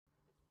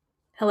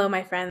Hello,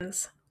 my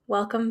friends.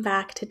 Welcome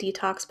back to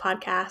Detox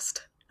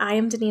Podcast. I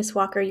am Denise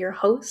Walker, your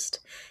host.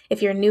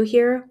 If you're new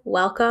here,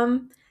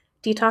 welcome.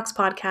 Detox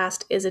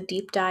Podcast is a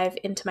deep dive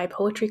into my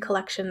poetry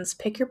collections,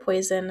 Pick Your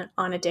Poison,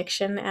 on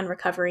addiction and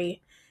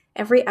recovery.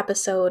 Every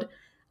episode,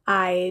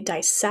 I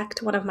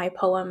dissect one of my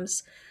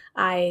poems.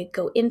 I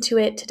go into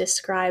it to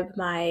describe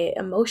my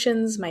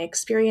emotions, my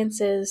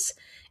experiences,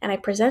 and I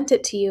present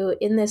it to you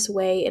in this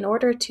way in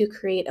order to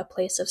create a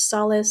place of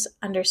solace,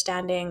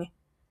 understanding,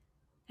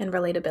 and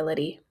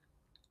relatability.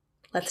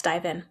 Let's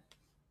dive in.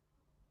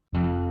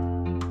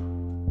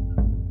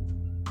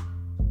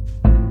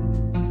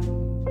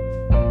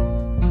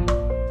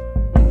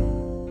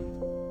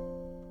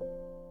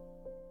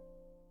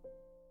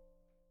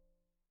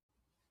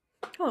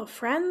 Hello,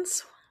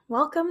 friends.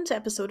 Welcome to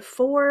episode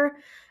 4,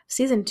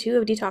 season 2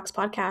 of Detox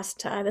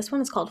Podcast. This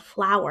one is called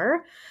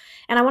Flower.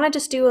 And I want to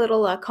just do a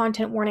little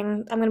content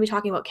warning. I'm going to be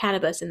talking about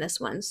cannabis in this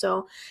one.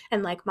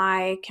 And like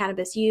my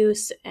cannabis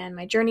use and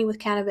my journey with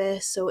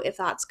cannabis. So if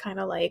that's kind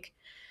of like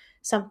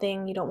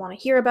something you don't want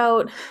to hear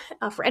about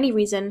for any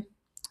reason,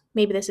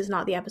 maybe this is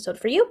not the episode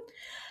for you.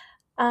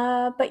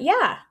 But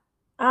yeah,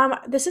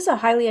 this is a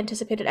highly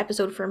anticipated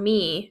episode for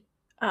me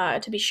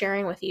to be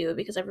sharing with you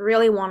because I've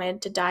really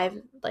wanted to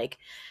dive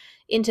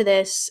into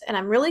this, and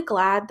I'm really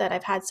glad that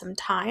I've had some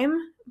time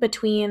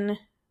between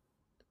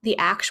the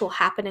actual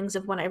happenings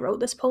of when I wrote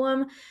this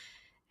poem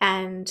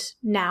and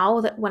now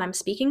that when I'm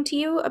speaking to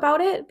you about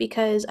it,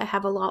 because I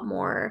have a lot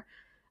more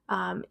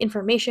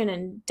information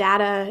and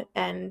data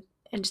and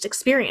just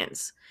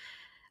experience,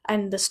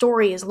 and the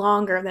story is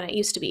longer than it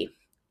used to be.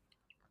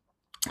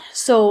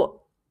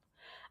 So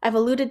I've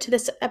alluded to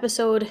this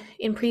episode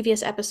in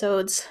previous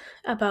episodes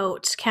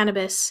about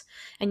cannabis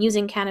and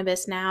using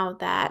cannabis now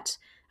that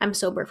I'm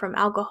sober from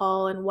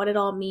alcohol and what it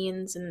all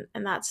means and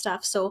that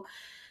stuff. So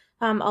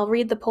I'll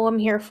read the poem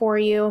here for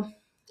you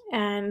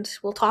and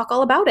we'll talk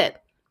all about it.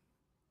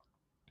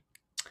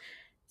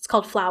 It's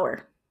called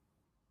Flower.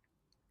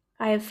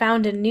 I have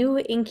found a new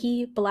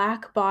inky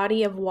black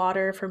body of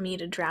water for me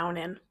to drown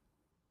in,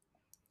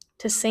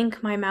 to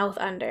sink my mouth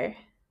under,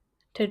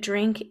 to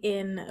drink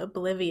in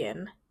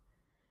oblivion.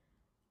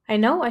 I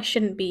know I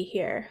shouldn't be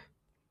here.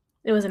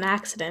 It was an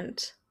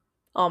accident,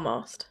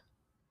 almost.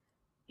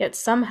 Yet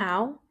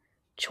somehow,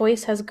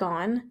 choice has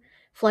gone,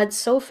 fled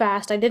so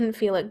fast I didn't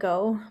feel it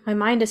go. My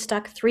mind is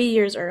stuck 3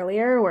 years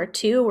earlier, or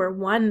 2, or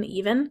 1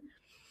 even.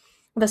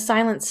 The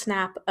silent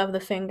snap of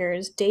the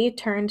fingers, day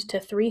turned to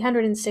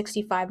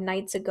 365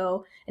 nights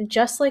ago, and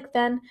just like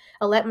then,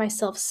 I'll let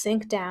myself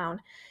sink down.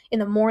 In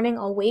the morning,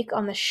 I'll wake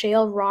on the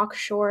shale rock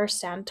shore,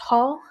 stand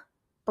tall,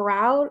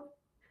 proud,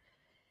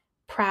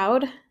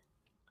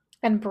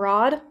 and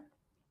broad,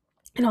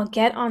 and I'll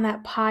get on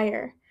that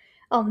pyre.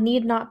 I'll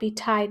need not be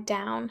tied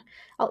down.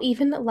 I'll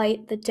even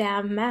light the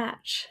damn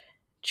match.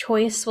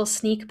 Choice will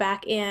sneak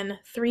back in,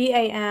 3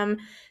 a.m.,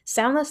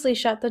 soundlessly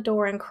shut the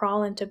door and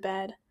crawl into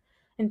bed.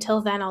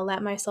 Until then, I'll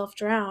let myself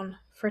drown.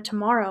 For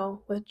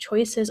tomorrow, with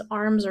Choice's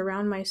arms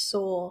around my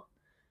soul,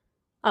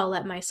 I'll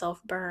let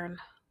myself burn.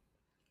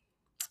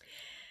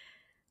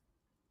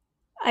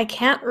 I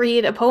can't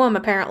read a poem,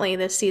 apparently,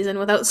 this season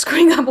without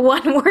screwing up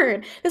one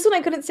word. This one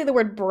I couldn't say the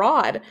word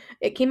broad.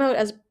 It came out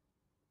as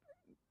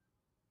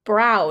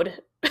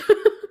browed.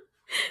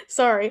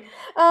 Sorry.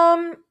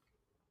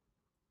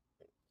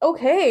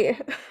 Okay.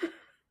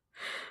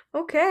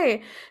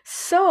 Okay.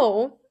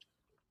 So,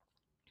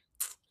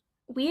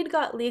 weed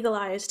got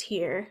legalized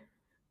here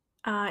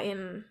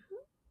in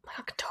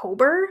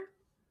October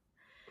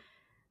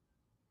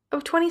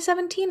of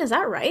 2017. Is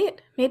that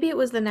right? Maybe it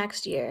was the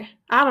next year.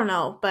 I don't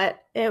know,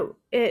 but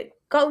it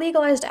got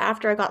legalized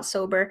after I got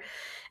sober.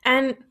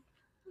 And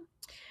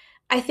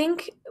I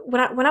think when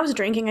I was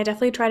drinking, I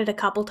definitely tried it a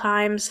couple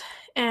times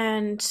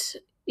and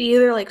it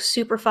either like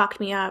super fucked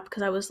me up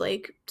because I was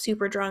like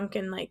super drunk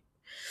and like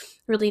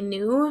really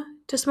new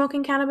to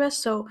smoking cannabis.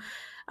 So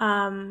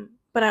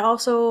but I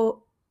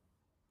also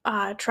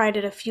tried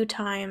it a few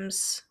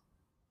times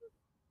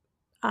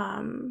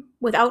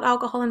without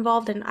alcohol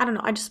involved, and I don't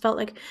know, I just felt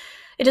like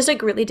it just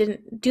like really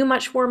didn't do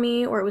much for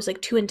me, or it was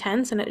like too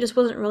intense and it just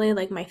wasn't really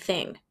like my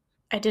thing.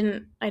 I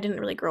didn't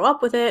really grow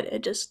up with it.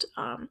 It just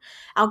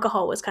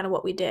alcohol was kind of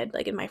what we did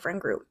like in my friend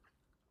group.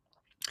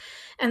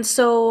 And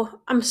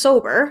so I'm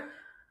sober.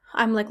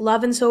 I'm like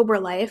loving sober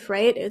life,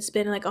 right? It's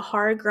been like a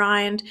hard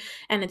grind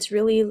and it's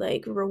really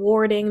like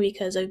rewarding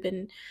because I've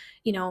been,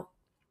 you know,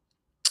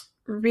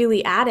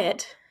 really at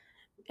it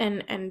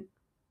and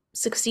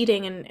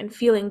succeeding and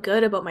feeling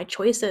good about my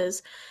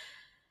choices.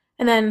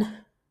 And then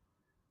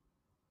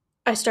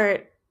I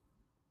start,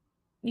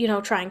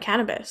 trying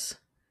cannabis.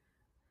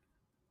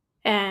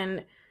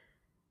 And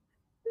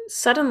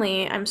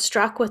suddenly I'm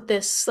struck with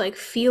this like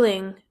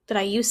feeling that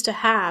I used to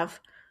have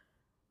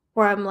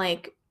where I'm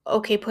like,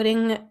 okay,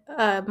 putting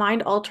a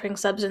mind altering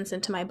substance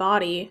into my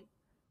body.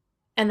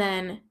 And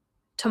then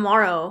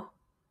tomorrow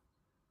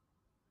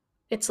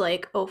it's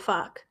like, oh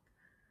fuck.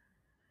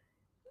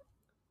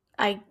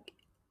 I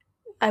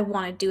I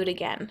want to do it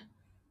again.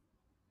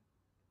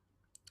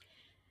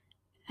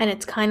 And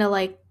it's kind of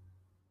like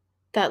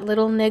that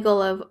little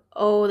niggle of,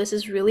 oh, this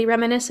is really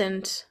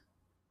reminiscent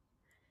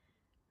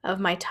of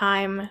my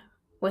time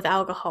with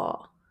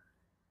alcohol.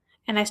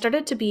 And I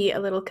started to be a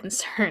little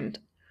concerned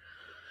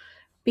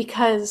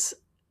because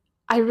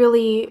I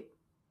really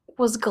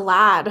was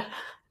glad,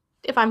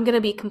 if I'm going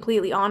to be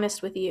completely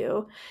honest with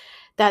you,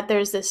 that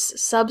there's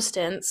this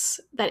substance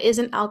that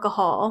isn't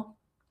alcohol.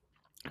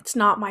 It's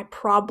not my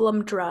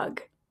problem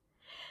drug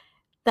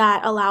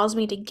that allows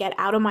me to get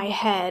out of my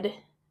head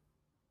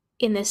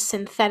in this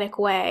synthetic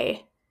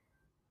way.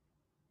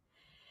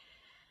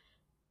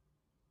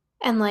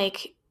 And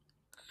like,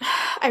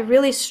 I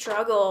really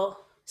struggle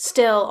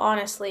still,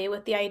 honestly,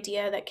 with the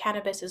idea that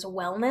cannabis is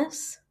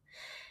wellness.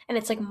 And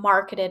it's like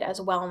marketed as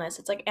wellness.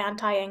 It's like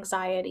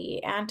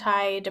anti-anxiety,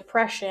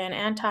 anti-depression,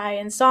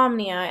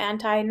 anti-insomnia,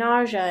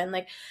 anti-nausea. And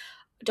like,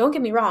 don't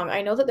get me wrong,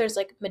 I know that there's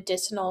like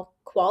medicinal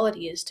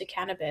qualities to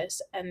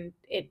cannabis and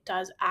it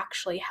does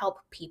actually help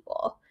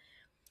people.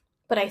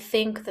 But I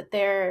think that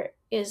there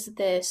is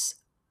this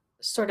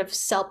sort of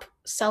self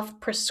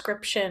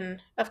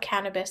prescription of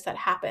cannabis that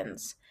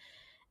happens.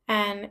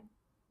 And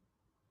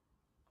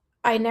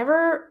I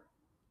never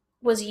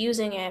was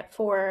using it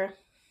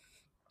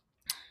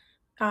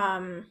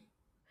um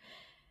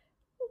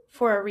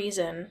for a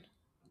reason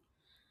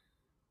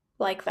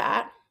like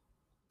that.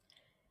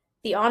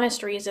 The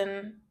honest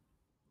reason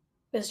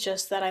is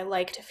just that I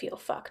like to feel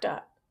fucked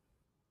up.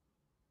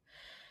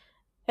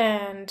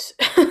 And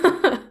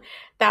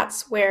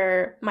that's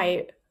where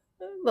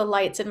the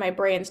lights in my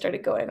brain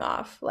started going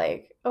off.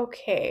 Like,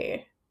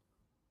 okay,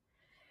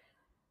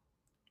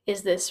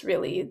 is this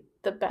really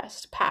the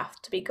best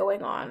path to be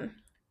going on?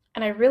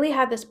 And I really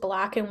had this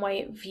black and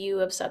white view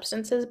of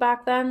substances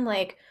back then.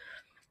 Like,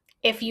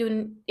 if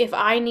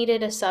I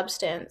needed a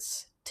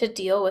substance to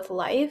deal with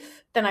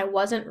life, then I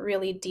wasn't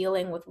really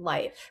dealing with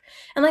life.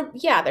 And like,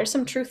 yeah, there's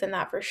some truth in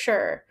that for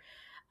sure.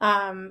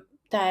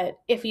 That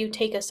if you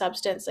take a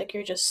substance, like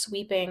you're just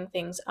sweeping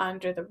things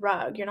under the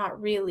rug. You're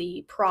not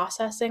really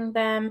processing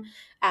them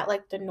at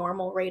like the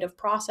normal rate of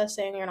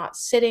processing. You're not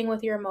sitting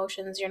with your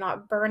emotions. You're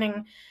not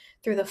burning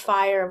through the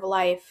fire of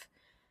life.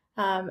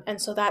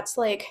 And so that's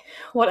like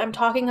what I'm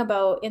talking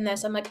about in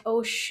this. I'm like,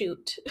 oh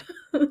shoot.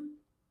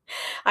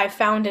 I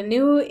found a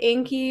new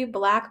inky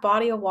black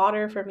body of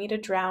water for me to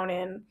drown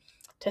in,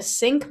 to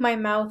sink my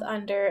mouth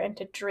under and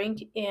to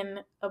drink in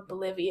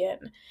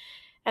oblivion.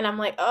 And I'm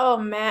like, oh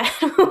man,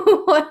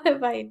 what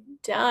have I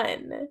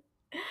done?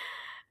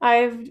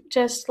 I've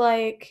just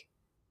like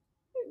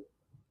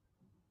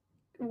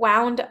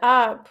wound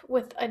up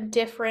with a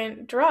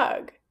different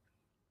drug.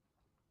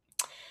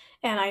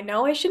 And I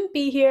know I shouldn't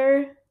be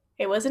here.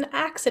 It was an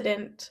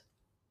accident.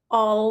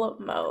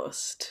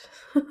 Almost.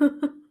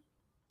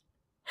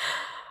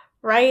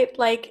 Right?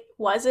 Like,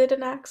 was it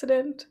an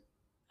accident?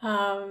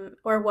 Or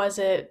was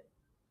it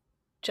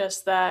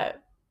just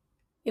that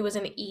it was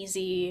an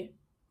easy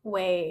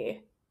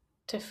way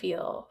to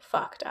feel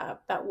fucked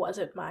up? That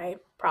wasn't my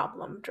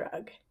problem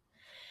drug.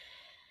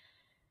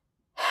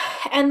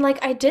 And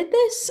like, I did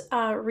this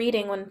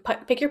reading when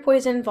Pick Your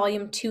Poison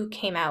Volume 2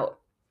 came out.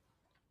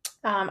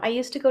 I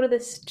used to go to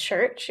this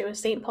church. It was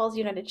St. Paul's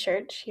United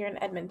Church here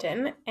in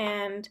Edmonton,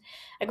 and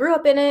I grew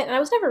up in it. And I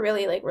was never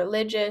really like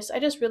religious. I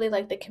just really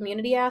liked the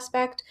community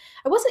aspect.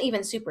 I wasn't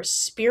even super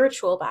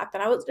spiritual back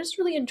then. I was just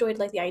really enjoyed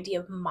like the idea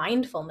of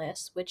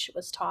mindfulness, which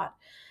was taught.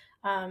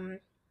 Um,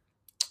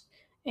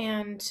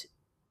 and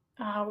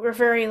we're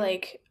very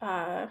like,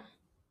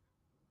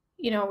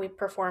 we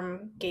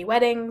perform gay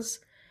weddings.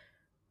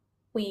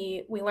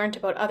 We learned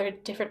about other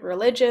different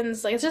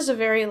religions. Like it's just a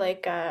very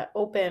like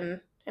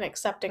open and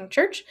accepting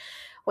church,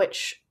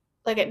 which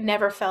like it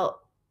never felt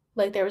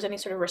like there was any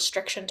sort of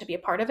restriction to be a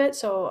part of it.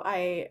 So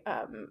I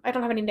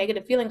don't have any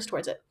negative feelings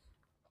towards it.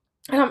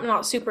 I'm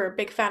not super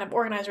big fan of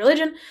organized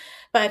religion,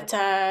 but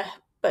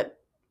but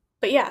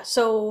yeah.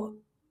 So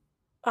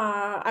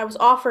I was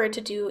offered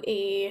to do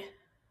a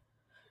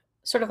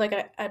sort of like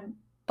a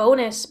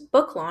bonus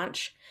book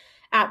launch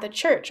at the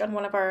church on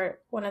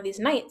one of these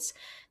nights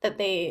that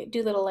they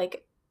do little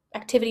like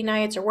activity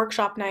nights or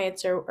workshop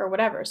nights or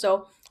whatever.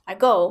 So I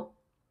go,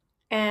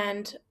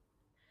 and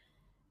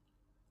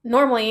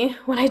normally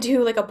when I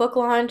do like a book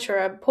launch or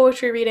a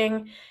poetry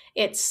reading,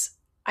 it's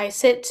I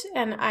sit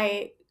and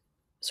I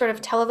sort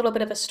of tell a little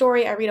bit of a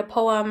story. I read a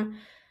poem,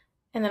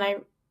 and then I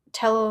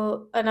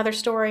tell another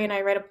story and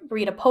I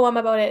read a poem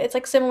about it. It's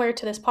like similar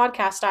to this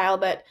podcast style,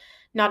 but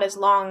not as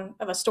long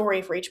of a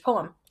story for each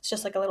poem. It's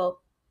just like a little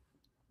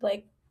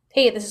like,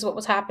 hey, this is what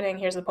was happening.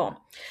 Here's the poem.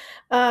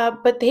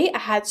 But they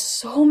had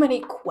so many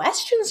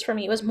questions for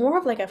me. It was more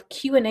of like a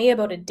Q&A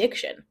about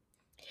addiction,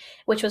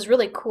 which was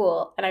really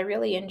cool. And I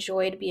really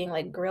enjoyed being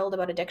like grilled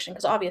about addiction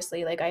because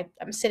obviously like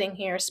I'm sitting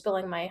here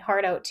spilling my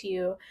heart out to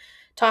you,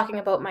 talking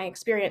about my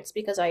experience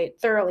because I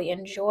thoroughly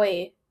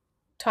enjoy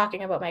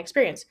talking about my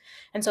experience.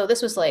 And so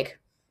this was like,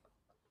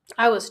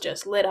 I was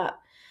just lit up.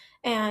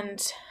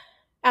 And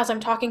as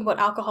I'm talking about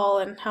alcohol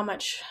and how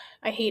much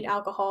I hate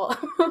alcohol,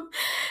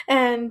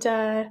 and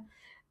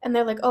and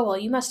they're like, "Oh, well,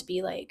 you must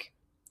be like,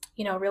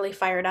 really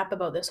fired up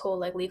about this whole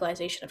like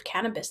legalization of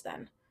cannabis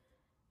then."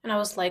 And I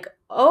was like,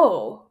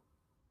 oh.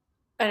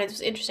 And it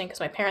was interesting because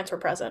my parents were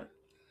present.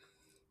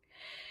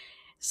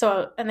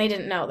 So, and they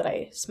didn't know that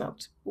I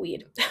smoked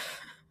weed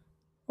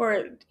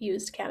or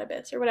used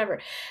cannabis or whatever.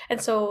 And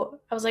so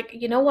I was like,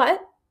 you know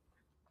what?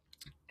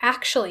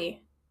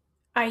 Actually,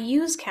 I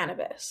use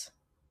cannabis.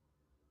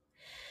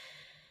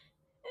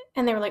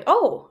 And they were like,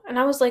 oh. And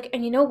I was like,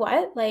 and you know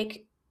what?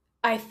 Like,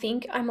 I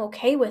think I'm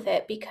okay with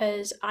it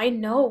because I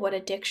know what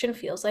addiction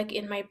feels like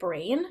in my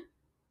brain,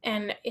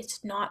 and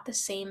it's not the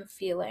same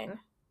feeling.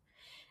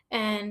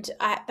 And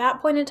at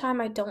that point in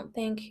time, I don't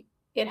think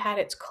it had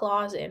its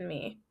claws in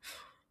me.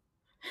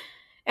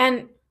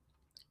 And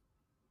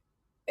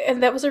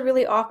that was a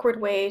really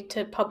awkward way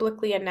to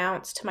publicly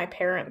announce to my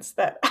parents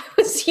that I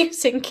was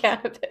using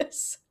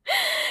cannabis.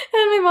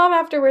 And my mom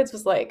afterwards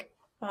was like,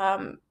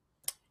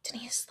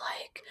 Denise,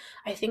 like,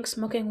 I think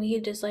smoking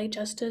weed is like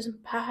just as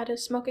bad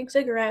as smoking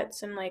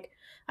cigarettes. And like,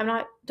 I'm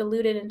not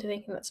deluded into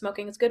thinking that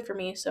smoking is good for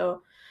me.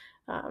 So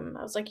I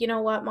was like, you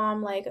know what,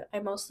 mom, like, I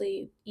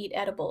mostly eat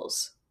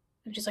edibles.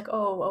 And she's like,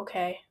 oh,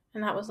 okay.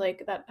 And that was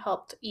like, that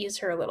helped ease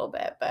her a little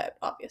bit. But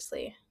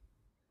obviously,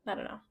 I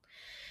don't know.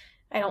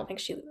 I don't think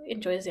she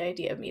enjoys the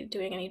idea of me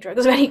doing any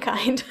drugs of any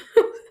kind.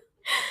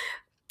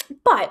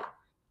 But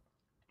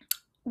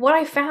what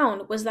I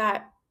found was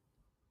that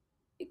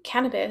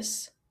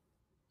cannabis,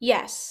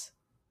 yes,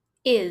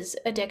 is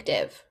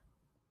addictive.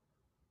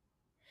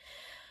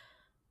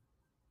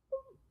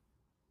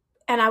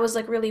 And I was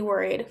like really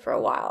worried for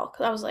a while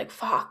because I was like,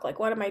 fuck, like,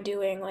 what am I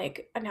doing?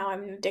 Like, now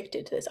I'm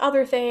addicted to this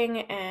other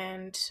thing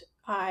and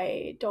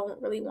I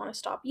don't really want to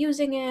stop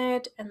using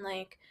it. And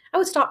like, I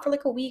would stop for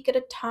like a week at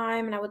a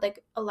time and I would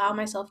like allow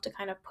myself to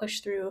kind of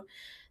push through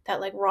that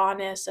like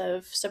rawness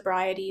of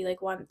sobriety,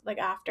 like one, like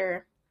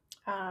after.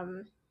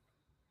 Um,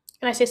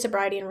 and I say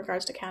sobriety in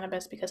regards to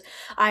cannabis because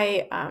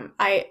I, um,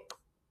 I,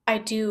 I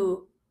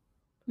do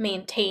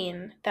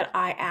maintain that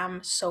I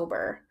am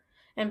sober.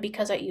 And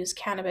because I use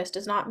cannabis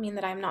does not mean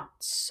that I'm not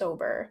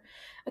sober,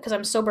 because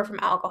I'm sober from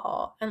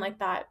alcohol. And like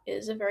that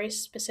is a very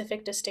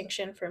specific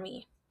distinction for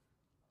me.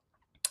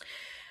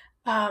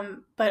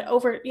 But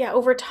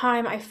over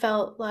time, I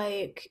felt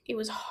like it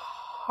was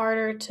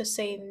harder to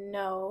say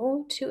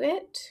no to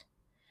it.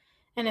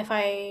 And if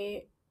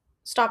I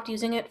stopped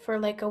using it for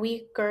like a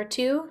week or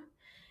two,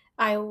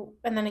 I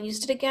and then I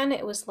used it again,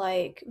 it was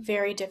like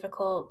very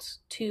difficult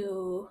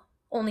to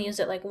only use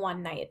it like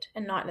one night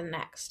and not the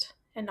next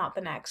and not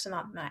the next and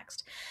not the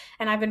next.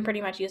 And I've been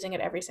pretty much using it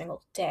every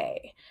single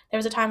day. There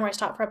was a time where I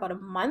stopped for about a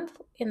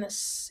month in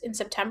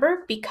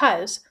September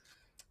because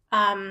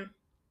um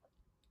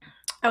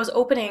I was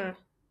opening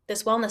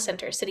this wellness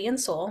center, City and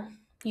Soul.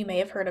 You may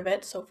have heard of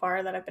it so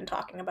far that I've been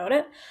talking about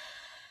it.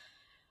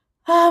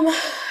 Um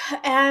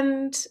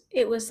and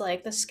it was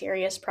like the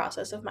scariest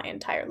process of my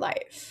entire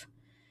life,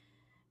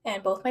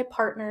 and both my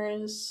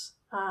partners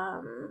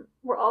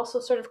were also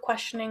sort of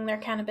questioning their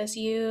cannabis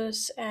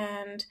use,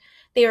 and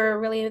they were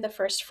really the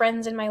first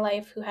friends in my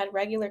life who had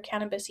regular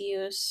cannabis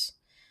use.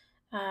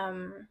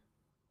 um,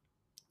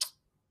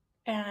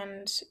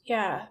 and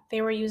yeah,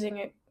 they were using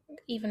it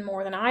even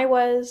more than I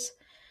was.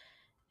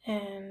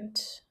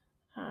 And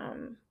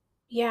um,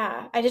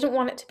 yeah, I didn't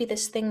want it to be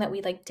this thing that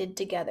we like did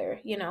together,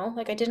 you know,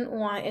 like I didn't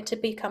want it to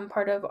become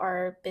part of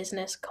our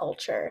business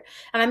culture.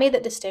 And I made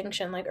that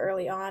distinction like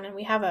early on. And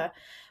we have a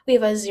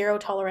zero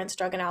tolerance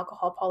drug and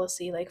alcohol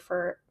policy, like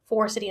for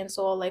City and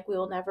Soul. Like we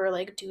will never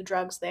like do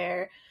drugs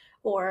there,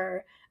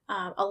 or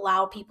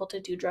allow people to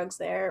do drugs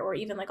there, or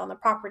even like on the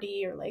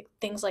property, or like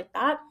things like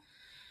that.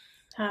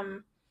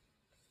 um,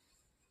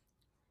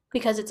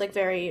 because it's like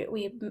very,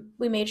 we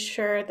made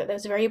sure that it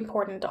was very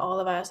important to all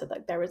of us that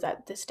like there was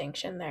that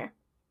distinction there.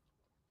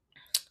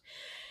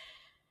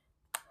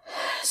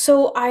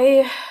 So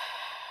I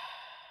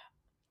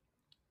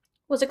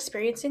was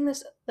experiencing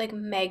this like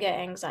mega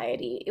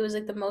anxiety. It was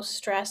like the most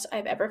stress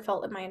I've ever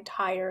felt in my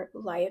entire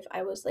life.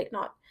 I was like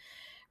not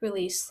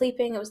really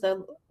sleeping. It was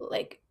the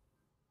like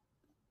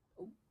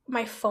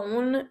my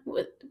phone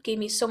gave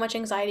me so much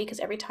anxiety because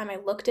every time I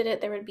looked at it,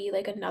 there would be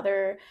like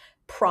another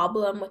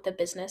problem with the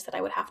business that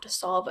I would have to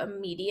solve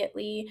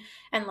immediately.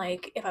 And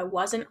like if I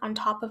wasn't on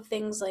top of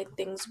things, like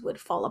things would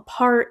fall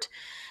apart.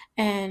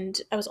 And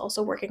I was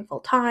also working full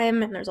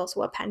time, and there's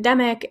also a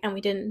pandemic, and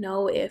we didn't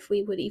know if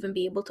we would even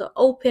be able to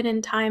open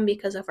in time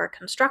because of our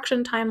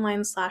construction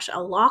timeline slash a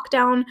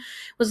lockdown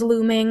was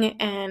looming.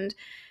 And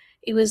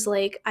it was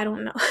like, I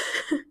don't know.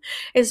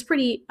 It's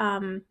pretty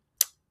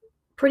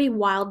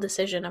wild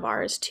decision of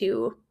ours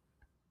to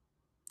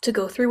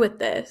go through with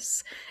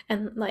this.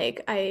 And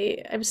like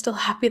I'm still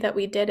happy that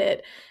we did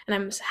it, and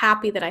I'm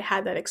happy that I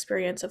had that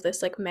experience of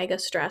this like mega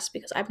stress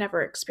because I've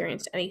never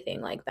experienced anything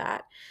like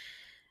that.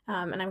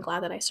 And I'm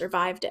glad that I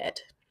survived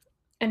it.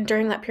 And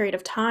during that period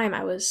of time,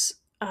 I was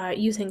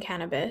using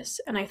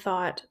cannabis, and I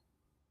thought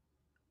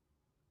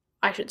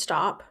I should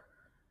stop.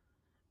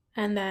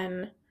 And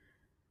then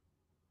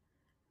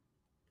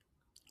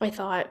I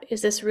thought,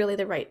 is this really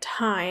the right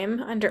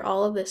time under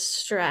all of this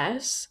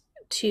stress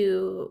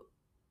to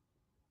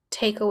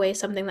take away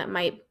something that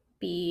might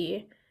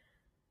be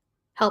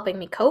helping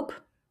me cope?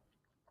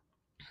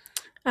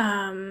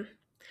 Um,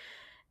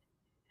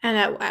 and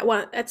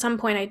at some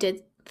point I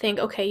did think,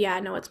 okay, yeah,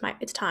 no,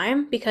 it's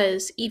time,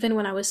 because even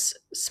when I was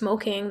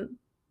smoking,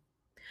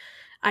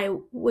 I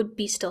would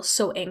be still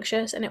so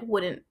anxious and it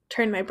wouldn't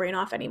turn my brain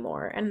off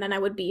anymore. And then I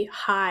would be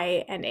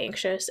high and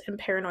anxious and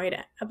paranoid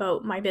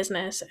about my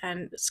business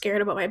and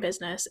scared about my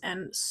business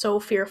and so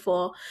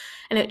fearful.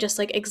 And it just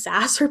like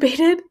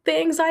exacerbated the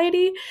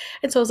anxiety.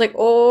 And so I was like,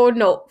 oh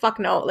no, fuck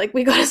no. Like,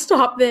 we gotta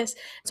stop this.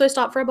 So I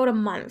stopped for about a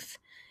month.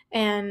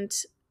 And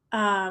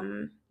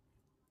um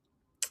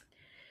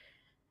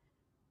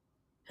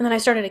and then I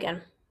started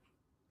again.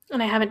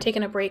 And I haven't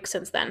taken a break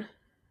since then.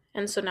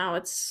 And so now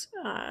it's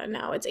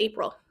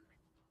April.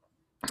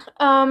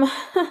 Um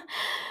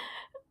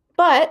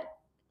but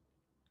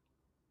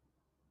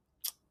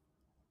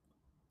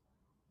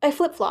I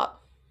flip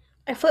flop.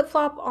 I flip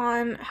flop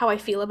on how I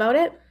feel about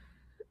it.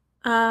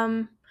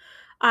 Um,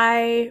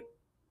 I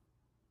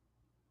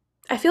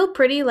I feel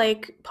pretty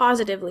like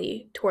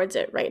positively towards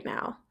it right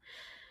now.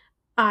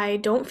 I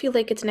don't feel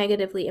like it's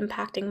negatively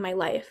impacting my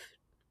life,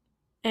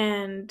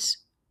 and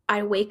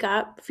I wake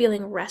up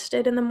feeling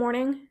rested in the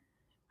morning.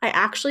 I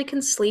actually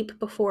can sleep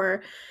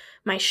before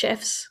my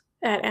shifts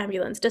at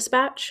ambulance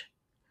dispatch,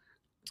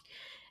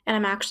 and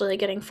I'm actually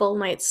getting full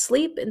night's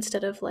sleep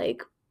instead of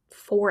like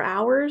 4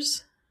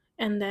 hours.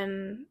 And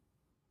then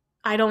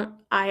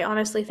I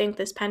honestly think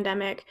this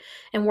pandemic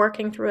and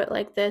working through it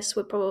like this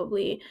would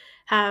probably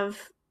have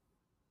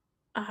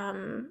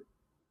um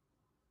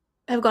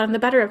have gotten the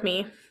better of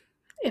me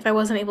if I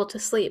wasn't able to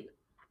sleep.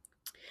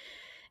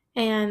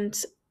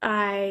 And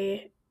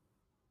I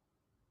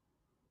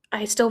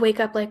I still wake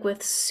up like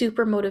with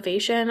super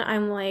motivation.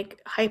 I'm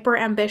like hyper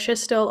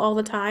ambitious still all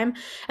the time.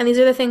 And these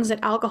are the things that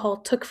alcohol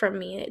took from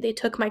me. They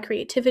took my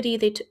creativity,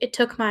 it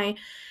took my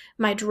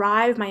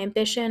drive, my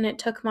ambition, it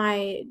took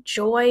my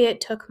joy,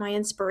 it took my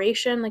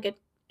inspiration, like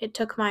it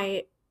took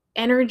my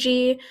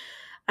energy.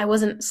 I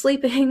wasn't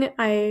sleeping.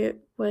 I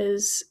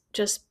was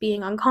just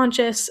being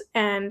unconscious,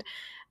 and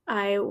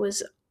I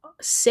was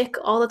sick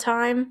all the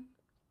time,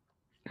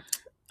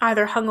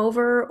 either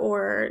hungover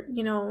or,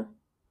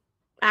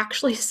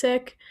 actually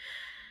sick.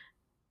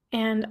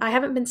 And I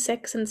haven't been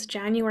sick since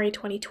January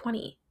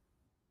 2020.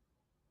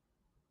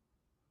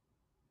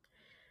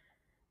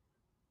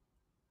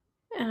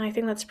 And I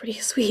think that's pretty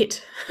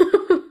sweet.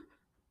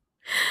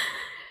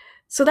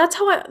 So that's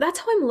how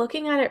I'm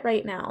looking at it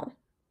right now.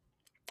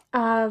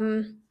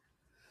 Um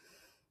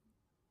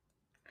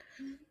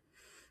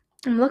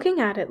I'm looking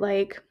at it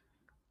like,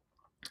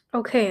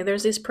 okay,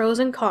 there's these pros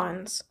and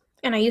cons.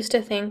 And I used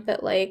to think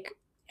that like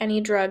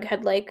any drug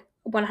had like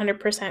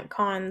 100%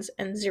 cons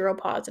and zero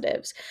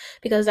positives,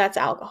 because that's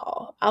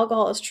alcohol.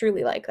 Alcohol is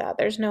truly like that.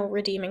 There's no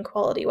redeeming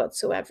quality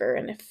whatsoever.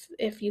 And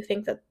if you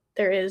think that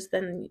there is,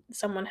 then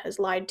someone has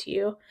lied to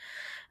you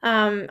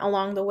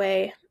along the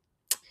way.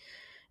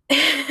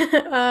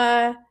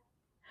 uh,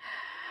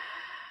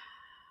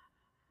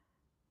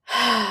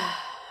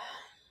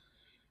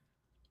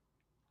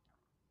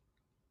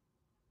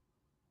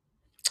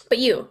 but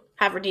you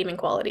have redeeming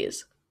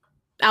qualities.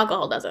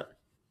 Alcohol doesn't.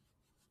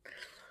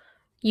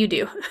 You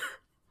do.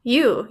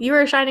 You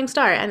are a shining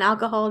star, and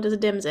alcohol just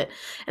dims it.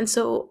 And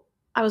so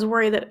I was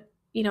worried that,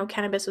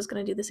 cannabis was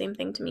going to do the same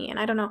thing to me. And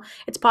I don't know.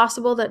 It's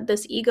possible that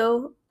this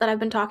ego that I've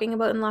been talking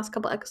about in the last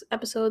couple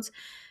episodes,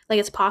 like,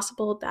 it's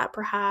possible that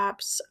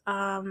perhaps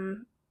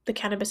the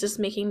cannabis is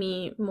making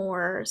me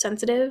more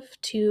sensitive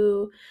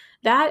to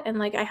that, and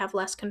like I have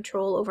less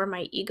control over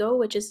my ego,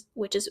 which is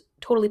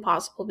totally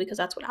possible, because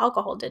that's what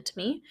alcohol did to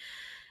me.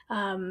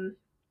 Um,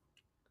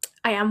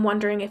 I am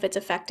wondering if it's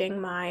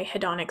affecting my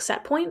hedonic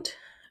set point,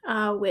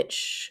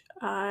 which,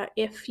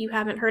 if you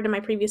haven't heard in my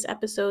previous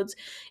episodes,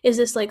 is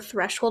this like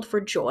threshold for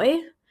joy.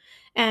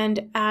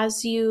 And I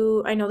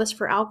know this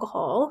for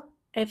alcohol,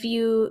 if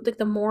you, like,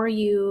 the more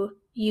you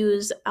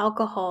use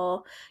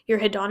alcohol, your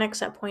hedonic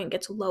set point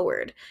gets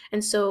lowered.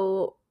 And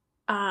so,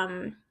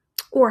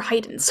 or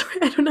heightened, sorry,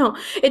 I don't know.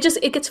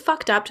 It gets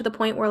fucked up to the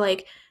point where,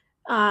 like,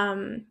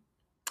 um,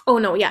 oh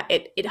no, yeah,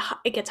 it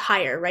gets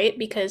higher, right?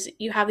 Because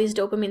you have these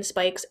dopamine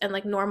spikes, and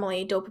like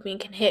normally dopamine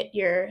can hit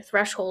your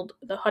threshold,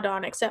 the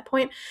hedonic set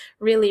point,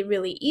 really,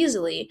 really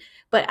easily.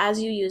 But as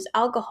you use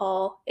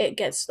alcohol, it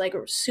gets like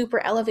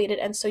super elevated,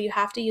 and so you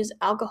have to use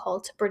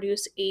alcohol to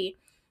produce a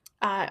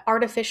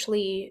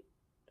artificially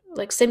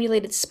like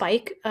simulated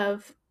spike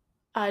of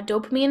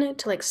dopamine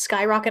to like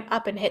skyrocket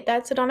up and hit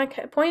that hedonic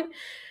set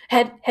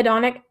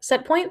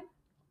point,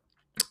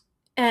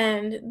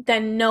 and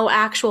then no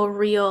actual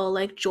real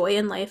like joy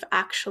in life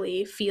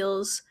actually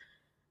feels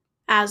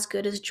as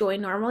good as joy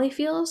normally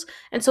feels.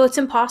 And so it's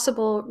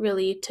impossible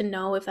really to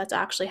know if that's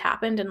actually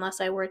happened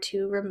unless I were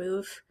to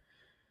remove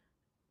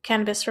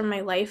cannabis from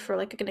my life for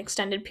like an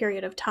extended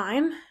period of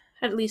time.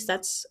 At least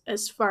that's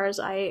as far as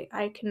I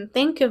can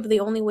think of the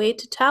only way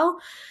to tell,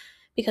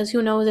 because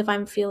who knows if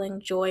I'm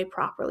feeling joy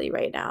properly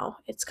right now.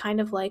 It's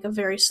kind of like a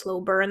very slow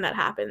burn that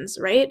happens,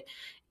 right?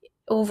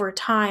 Over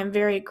time,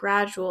 very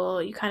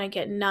gradual. You kind of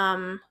get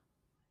numb,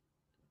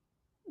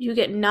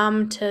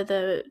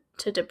 to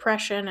to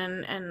depression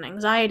and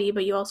anxiety,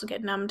 but you also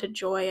get numb to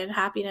joy and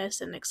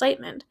happiness and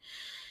excitement.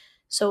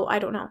 So I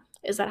don't know.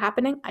 Is that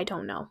happening? I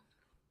don't know.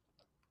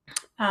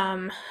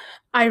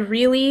 I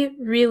really,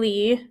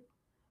 really,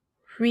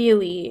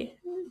 really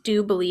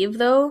do believe,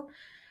 though,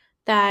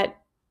 that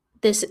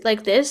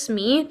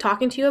me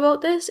talking to you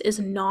about this is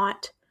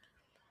not,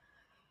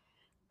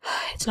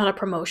 it's not a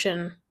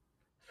promotion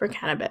for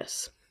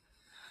cannabis.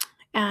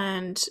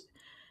 And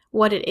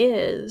what it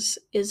is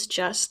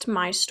just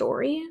my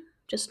story,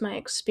 just my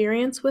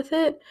experience with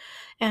it.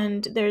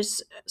 And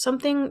there's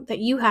something that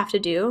you have to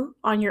do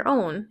on your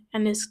own,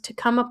 and is to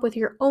come up with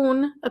your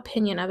own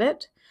opinion of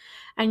it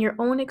and your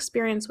own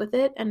experience with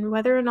it, and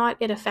whether or not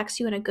it affects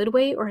you in a good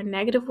way or a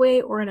negative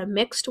way or in a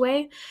mixed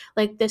way.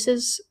 Like, this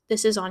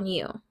is on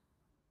you.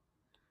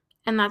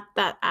 And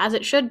that as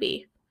it should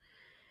be.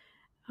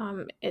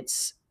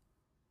 It's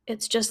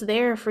just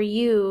there for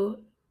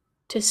you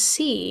to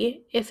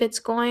see if it's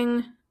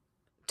going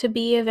to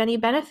be of any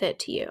benefit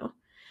to you.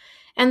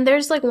 And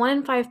there's like 1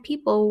 in 5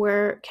 people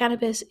where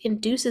cannabis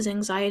induces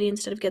anxiety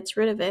instead of gets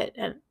rid of it,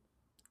 and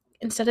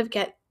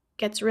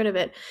gets rid of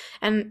it.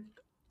 And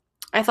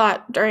I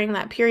thought during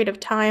that period of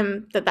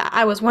time that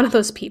I was one of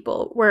those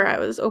people where I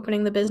was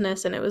opening the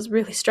business and it was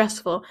really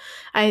stressful.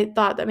 I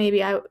thought that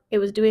maybe it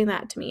was doing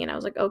that to me, and I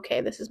was like,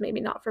 okay, this is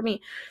maybe not for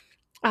me.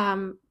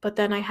 But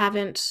then I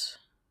haven't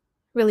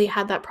really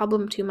had that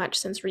problem too much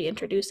since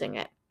reintroducing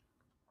it.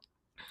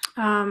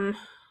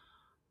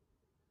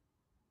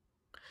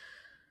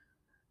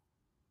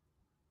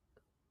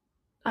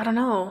 I don't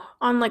know.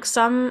 On like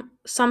some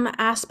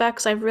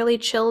aspects, I've really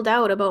chilled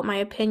out about my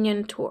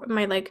opinion toward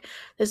my like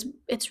this.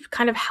 It's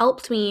kind of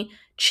helped me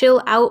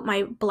chill out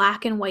my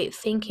black and white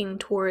thinking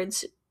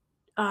towards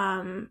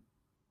the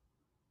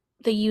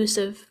use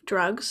of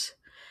drugs.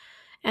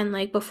 And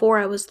like before,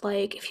 I was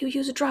like, if you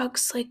use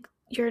drugs, like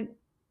you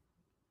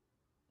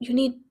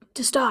need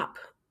to stop.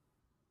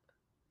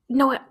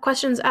 No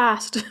questions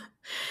asked.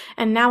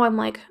 And now I'm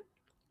like,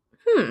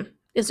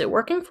 is it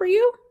working for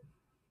you?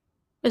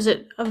 Is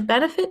it of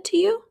benefit to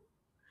you?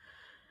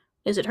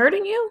 Is it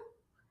hurting you?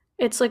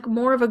 It's like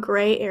more of a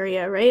gray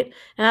area, right?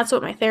 And that's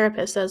what my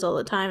therapist says all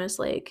the time, is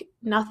like,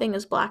 nothing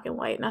is black and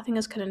white. Nothing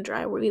is cut and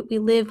dry.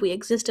 We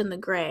exist in the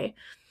gray.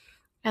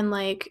 And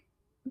like,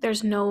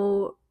 there's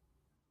no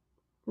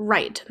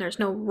right and there's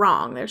no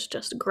wrong. There's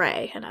just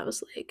gray. And I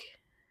was like,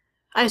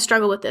 I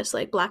struggle with this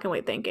like black and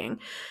white thinking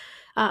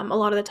a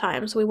lot of the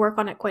time. So we work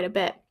on it quite a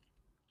bit.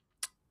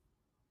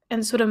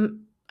 And sort of,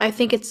 I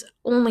think it's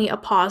only a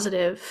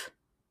positive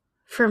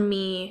for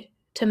me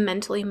to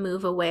mentally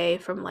move away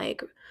from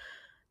like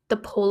the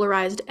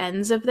polarized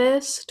ends of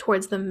this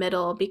towards the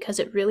middle, because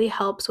it really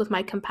helps with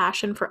my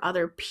compassion for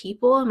other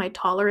people and my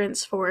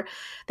tolerance for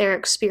their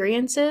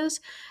experiences.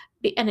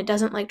 And it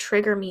doesn't like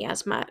trigger me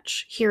as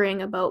much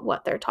hearing about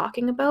what they're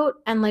talking about.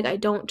 And like, I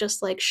don't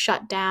just like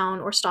shut down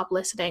or stop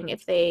listening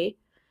if they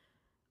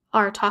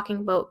are talking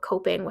about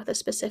coping with a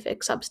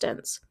specific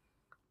substance.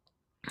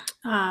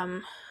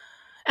 And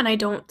I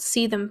don't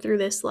see them through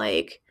this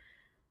like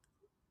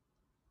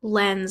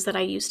lens that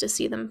I used to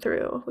see them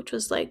through, which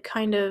was like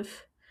kind of,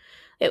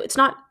 it's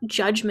not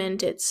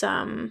judgment, it's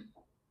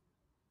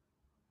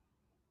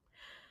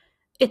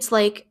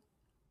like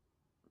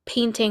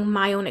painting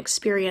my own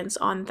experience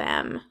on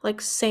them,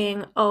 like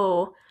saying,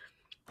 oh,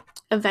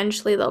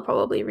 eventually they'll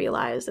probably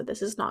realize that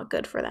this is not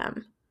good for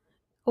them,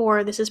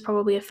 or this is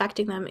probably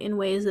affecting them in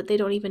ways that they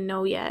don't even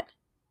know yet.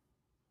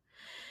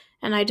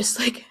 And I just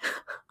like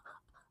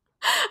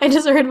I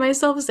just heard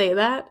myself say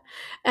that,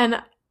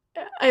 and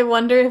I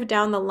wonder if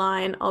down the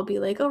line I'll be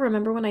like, oh,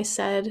 remember when I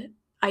said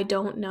I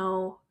don't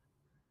know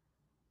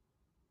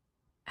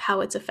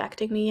how it's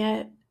affecting me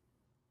yet?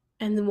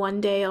 And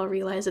one day I'll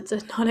realize it's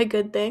not a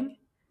good thing.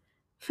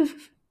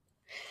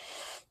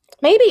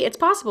 Maybe it's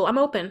possible. I'm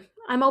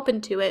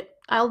open to it.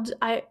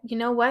 You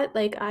know what?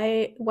 Like,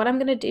 what I'm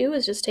gonna do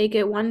is just take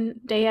it one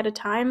day at a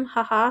time,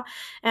 haha,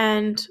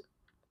 and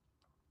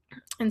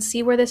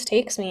see where this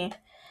takes me.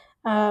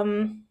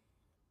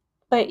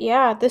 But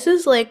yeah, this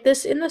is like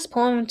this in this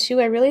poem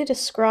too. I really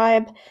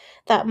describe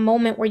that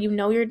moment where you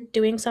know you're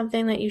doing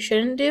something that you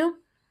shouldn't do,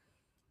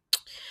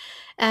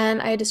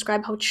 and I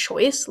describe how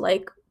choice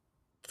like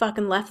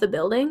fucking left the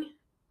building,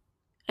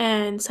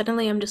 and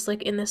suddenly I'm just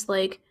like in this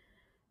like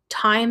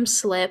time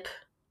slip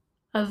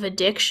of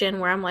addiction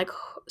where I'm like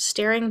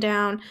staring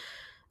down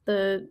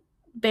the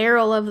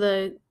barrel of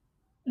the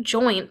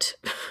joint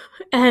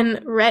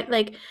and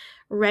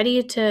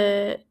ready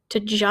to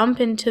jump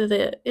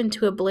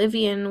into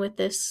oblivion with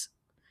this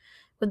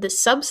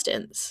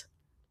substance.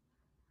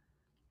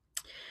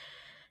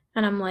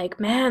 And I'm like,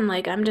 man,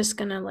 like I'm just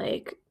gonna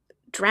like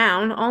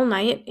drown all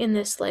night in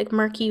this like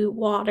murky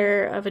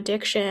water of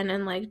addiction,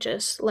 and like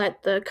just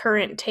let the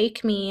current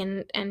take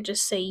me, and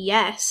just say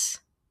yes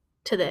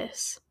to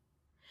this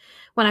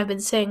when I've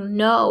been saying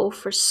no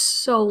for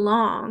so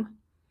long.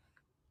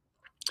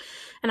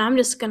 And I'm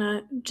just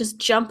gonna just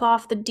jump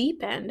off the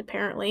deep end,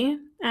 apparently.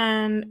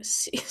 and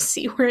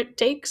see where it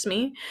takes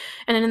me.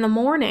 And then in the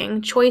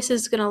morning, choice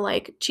is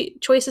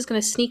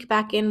gonna sneak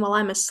back in while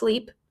I'm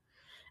asleep,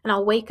 and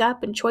I'll wake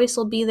up and choice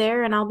will be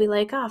there, and I'll be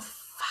like, ah,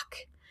 fuck.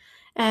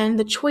 And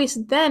the choice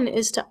then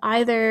is to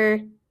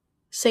either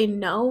say,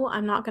 no,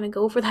 I'm not gonna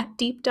go for that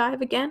deep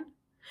dive again,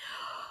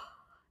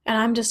 and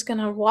I'm just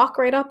gonna walk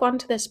right up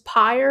onto this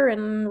pyre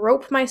and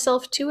rope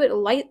myself to it,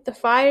 light the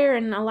fire,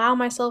 and allow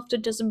myself to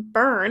just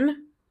burn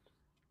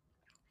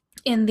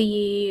in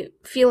the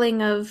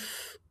feeling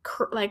of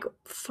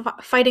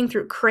fighting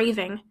through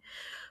craving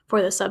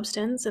for the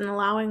substance and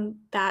allowing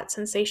that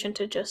sensation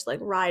to just like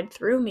ride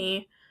through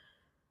me.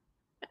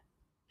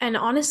 And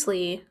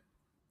honestly,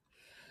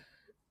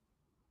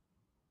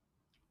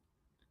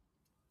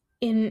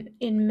 in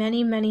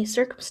many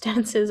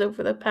circumstances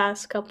over the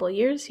past couple of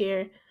years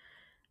here,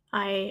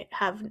 I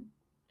have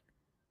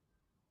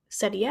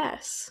said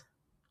yes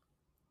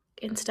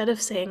instead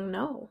of saying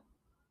no.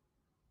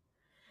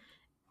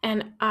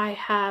 And I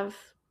have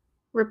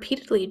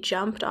repeatedly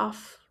jumped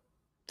off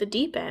the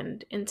deep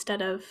end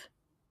instead of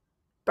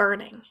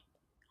burning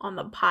on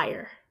the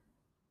pyre,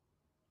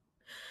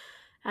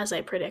 as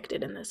I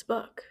predicted in this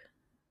book.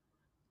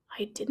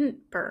 I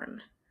didn't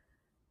burn.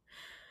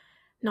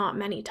 Not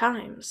many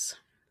times.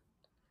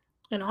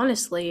 And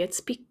honestly,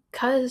 it's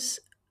because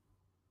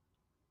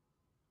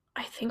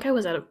I think I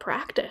was out of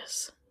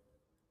practice.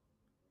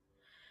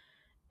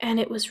 And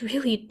it was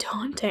really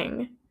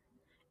daunting.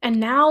 And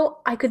now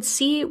I could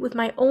see with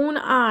my own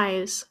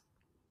eyes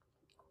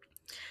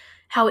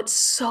how it's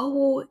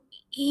so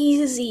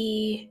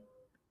easy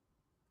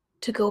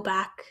to go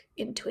back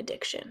into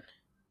addiction.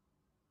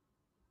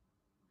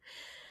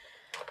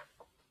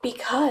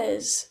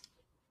 Because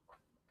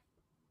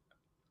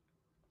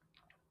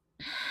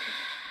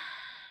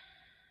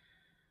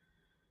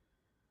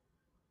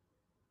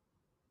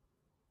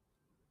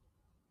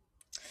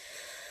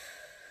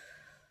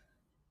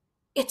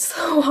it's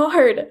so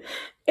hard.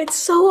 It's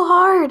so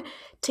hard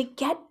to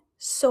get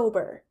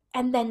sober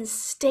and then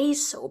stay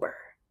sober.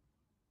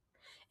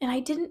 And I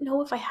didn't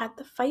know if I had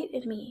the fight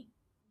in me.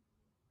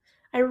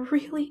 I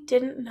really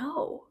didn't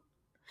know.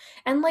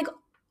 And like,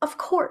 of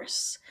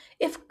course,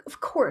 if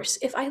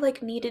I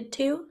like needed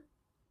to,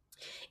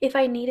 if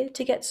I needed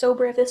to get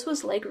sober, if this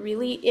was like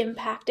really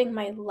impacting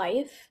my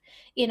life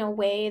in a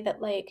way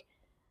that like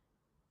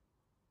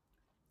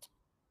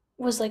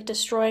was like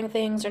destroying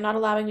things or not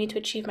allowing me to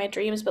achieve my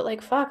dreams, but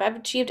like fuck, I've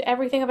achieved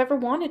everything I've ever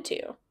wanted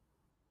to.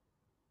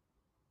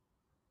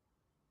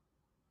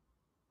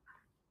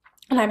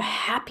 And I'm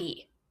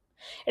happy.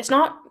 It's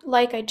not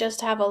like I just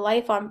have a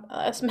life on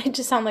this might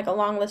just sound like a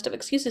long list of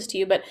excuses to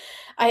you, but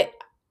I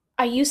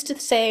used to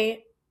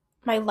say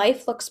my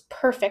life looks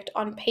perfect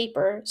on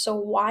paper, so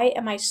why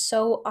am I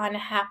so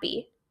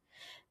unhappy?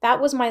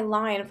 That was my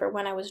line for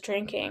when I was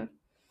drinking.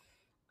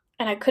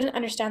 And I couldn't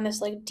understand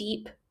this like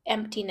deep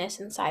emptiness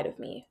inside of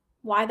me.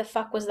 Why the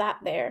fuck was that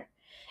there?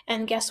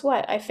 And guess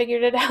what? I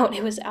figured it out.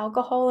 It was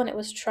alcohol and it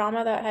was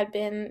trauma that had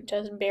been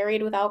just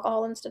buried with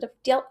alcohol instead of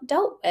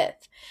dealt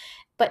with.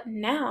 But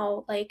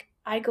now, like,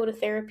 I go to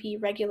therapy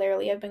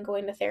regularly. I've been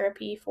going to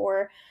therapy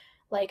for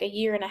like a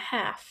year and a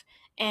half.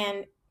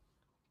 And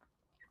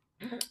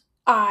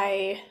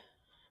I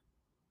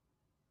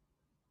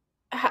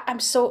I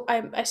still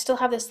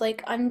have this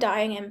like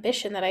undying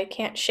ambition that I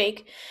can't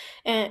shake,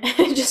 and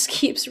it just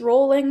keeps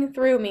rolling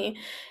through me,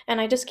 and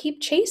I just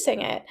keep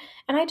chasing it.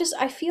 And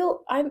I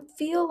feel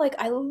like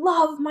I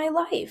love my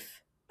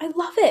life. I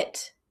love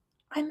it.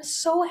 I'm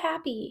so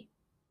happy.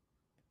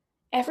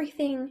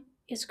 Everything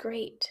is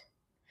great.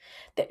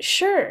 That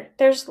sure,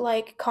 there's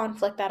like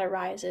conflict that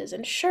arises,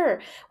 and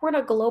sure, we're in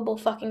a global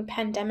fucking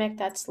pandemic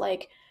that's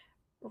like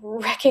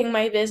wrecking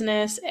my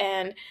business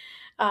and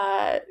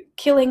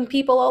killing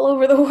people all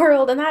over the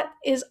world, and that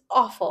is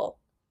awful.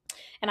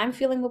 And I'm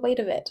feeling the weight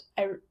of it.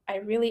 I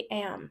really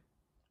am.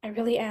 I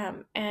really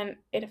am. And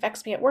it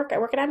affects me at work. I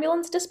work at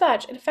ambulance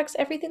dispatch. It affects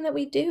everything that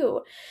we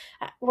do.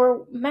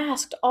 We're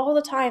masked all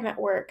the time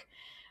at work.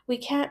 We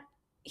can't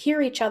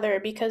hear each other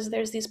because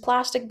there's these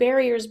plastic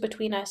barriers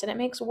between us, and it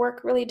makes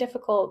work really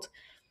difficult.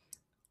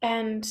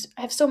 And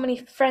I have so many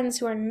friends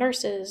who are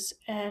nurses,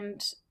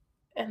 and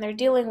they're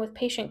dealing with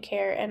patient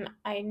care, and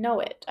I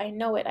know it. I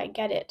know it. I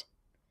get it.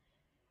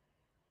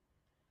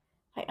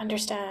 I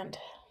understand.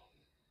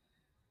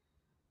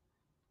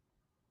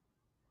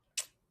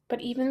 But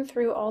even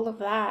through all of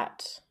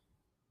that,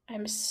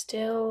 I'm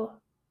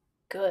still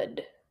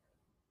good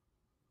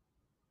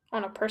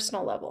on a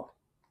personal level.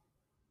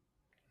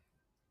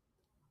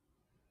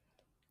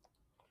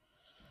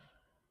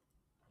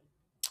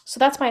 So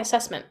that's my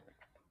assessment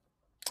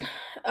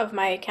of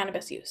my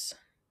cannabis use.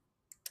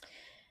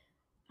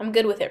 I'm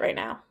good with it right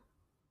now.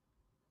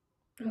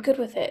 I'm good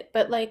with it.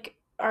 But like,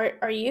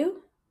 are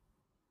you?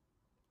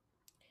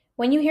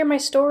 When you hear my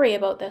story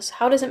about this,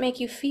 how does it make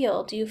you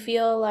feel? Do you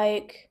feel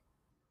like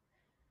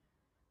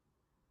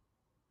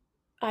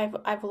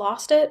I've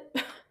lost it?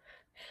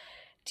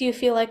 Do you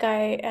feel like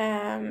I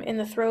am in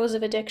the throes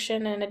of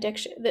addiction and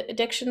the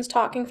addiction's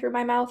talking through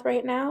my mouth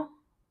right now?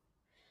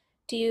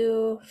 Do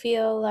you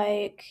feel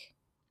like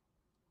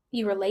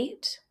you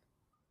relate?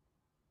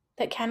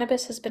 That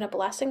cannabis has been a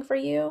blessing for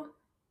you?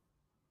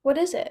 What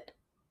is it?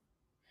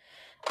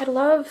 I'd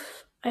love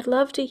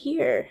to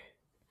hear.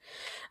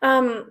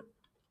 Um,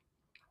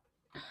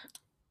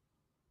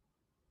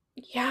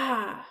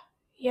 yeah,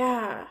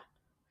 yeah.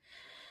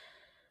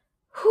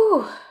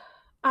 Whew.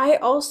 I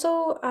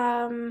also,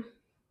 I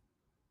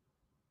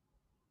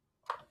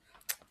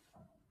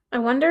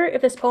wonder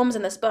if this poem's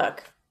in this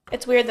book.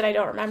 It's weird that I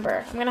don't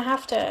remember. I'm gonna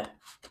have to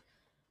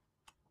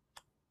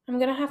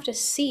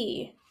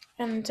see.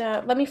 And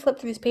let me flip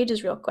through these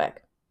pages real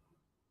quick.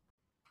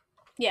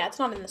 Yeah, it's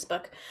not in this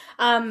book.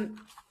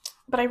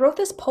 But I wrote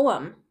this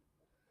poem.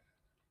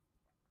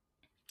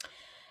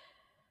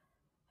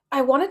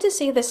 I wanted to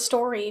say this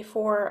story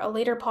for a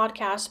later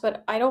podcast,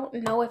 but I don't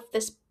know if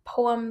this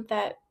poem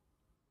that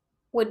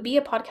would be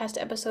a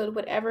podcast episode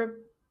would ever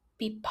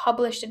be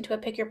published into a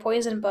Pick Your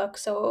Poison book.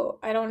 So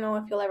I don't know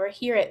if you'll ever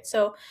hear it.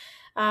 So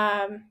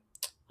um,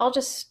 I'll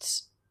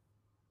just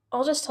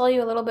I'll just tell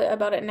you a little bit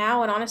about it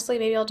now, and honestly,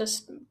 maybe I'll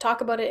just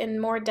talk about it in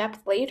more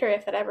depth later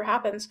if it ever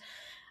happens.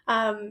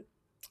 Um,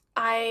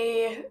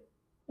 I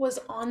was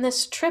on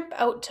this trip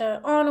out to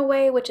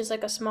Onaway, which is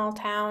like a small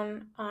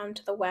town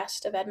to the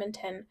west of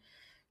Edmonton.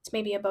 It's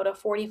maybe about a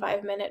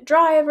 45-minute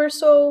drive or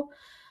so.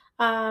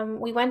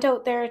 We went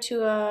out there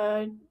to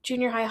a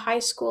junior high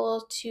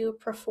school to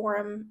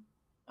perform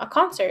a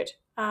concert.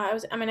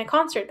 I'm in a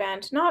concert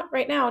band, not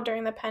right now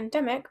during the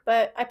pandemic,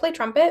 but I play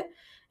trumpet.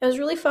 It was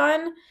really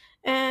fun,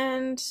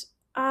 and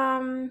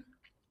um,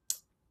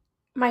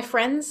 my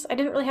friends. I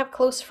didn't really have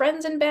close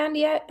friends in band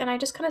yet, and I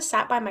just kind of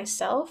sat by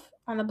myself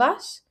on the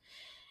bus,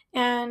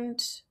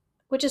 and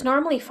which is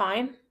normally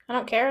fine. I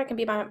don't care. I can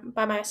be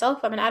by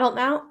myself. I'm an adult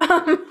now.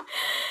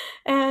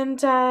 And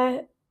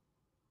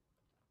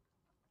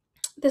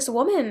this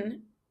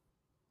woman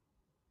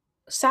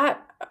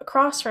sat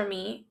across from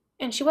me,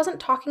 and she wasn't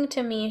talking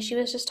to me. She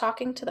was just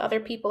talking to the other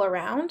people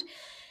around,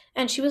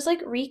 and she was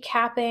like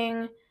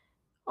recapping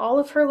all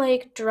of her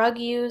like drug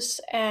use,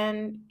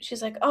 and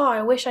she's like, "Oh,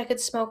 I wish I could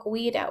smoke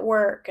weed at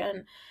work,"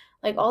 and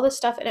like all this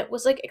stuff, and it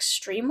was like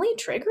extremely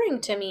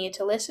triggering to me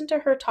to listen to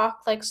her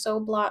talk like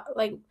so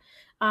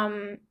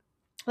um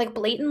like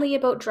blatantly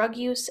about drug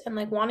use and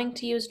like wanting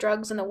to use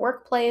drugs in the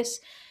workplace,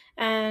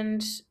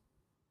 and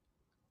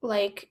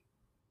like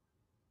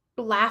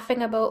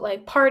laughing about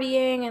like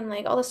partying and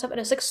like all this stuff, and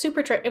it's like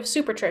it was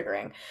super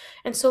triggering.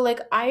 And so like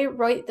I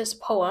write this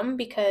poem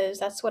because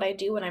that's what I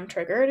do when I'm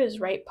triggered, is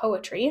write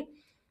poetry.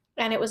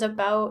 And it was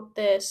about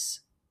this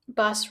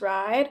bus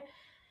ride.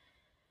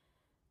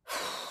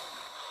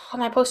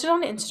 And I posted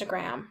on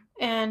Instagram,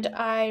 and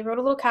I wrote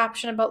a little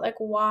caption about like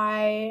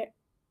why,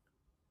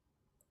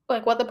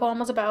 like what the poem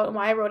was about and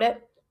why I wrote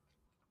it.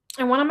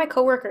 And one of my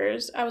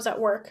coworkers, I was at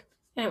work,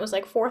 and it was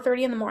like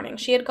 4:30 in the morning.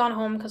 She had gone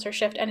home because her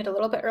shift ended a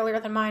little bit earlier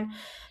than mine.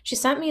 She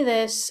sent me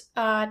this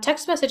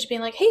text message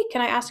being like, "Hey,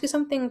 can I ask you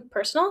something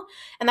personal?"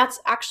 And that's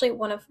actually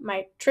one of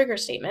my trigger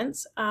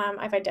statements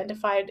I've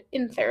identified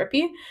in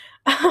therapy.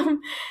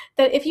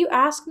 That if you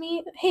ask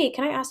me, "Hey,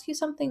 can I ask you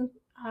something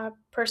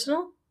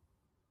personal?"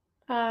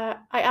 I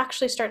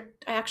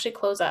actually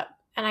close up,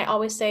 and I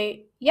always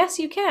say, "Yes,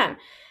 you can."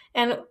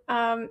 And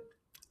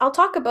I'll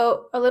talk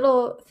about a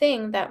little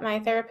thing that my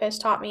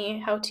therapist taught me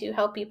how to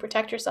help you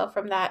protect yourself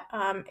from that.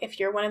 If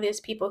you're one of these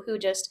people who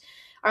just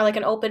are like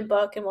an open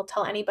book and will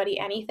tell anybody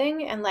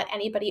anything and let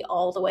anybody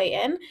all the way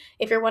in,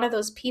 if you're one of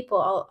those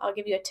people, I'll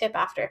give you a tip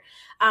after.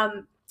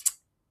 Um,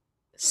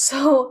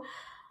 so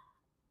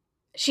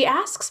she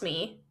asks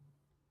me,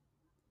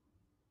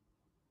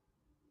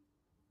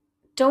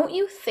 "Don't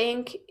you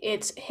think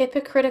it's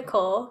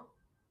hypocritical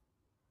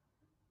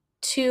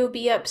to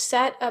be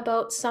upset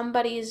about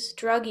somebody's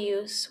drug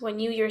use when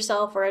you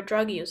yourself are a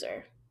drug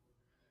user?"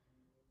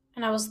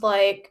 And I was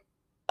like,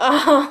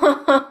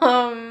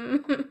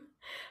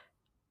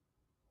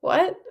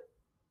 what?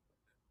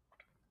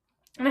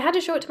 And I had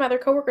to show it to my other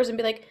coworkers and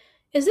be like,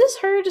 is this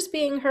her just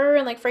being her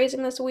and like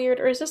phrasing this weird,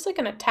 or is this like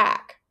an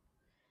attack?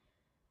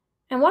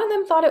 And one of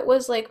them thought it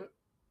was like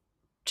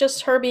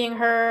just her being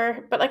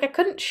her, but like I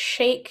couldn't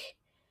shake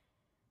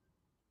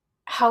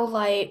how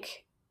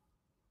like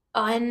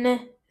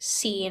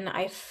unseen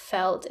I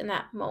felt in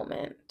that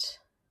moment.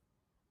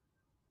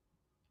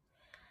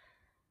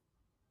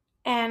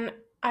 And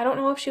I don't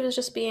know if she was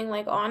just being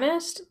like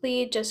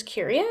honestly just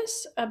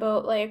curious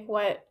about like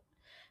what,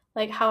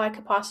 like how I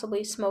could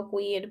possibly smoke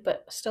weed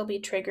but still be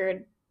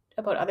triggered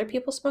about other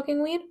people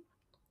smoking weed.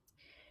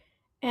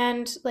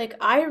 And like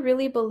I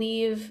really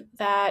believe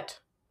that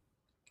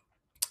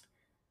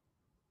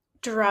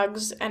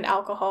drugs and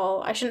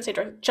alcohol, I shouldn't say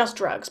just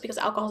drugs because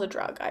alcohol is a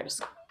drug.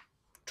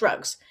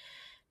 Drugs.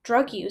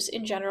 Drug use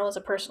in general is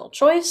a personal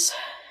choice,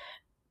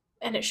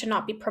 and it should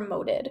not be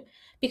promoted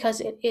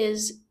because it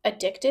is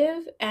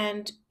addictive,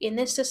 and in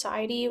this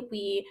society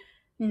we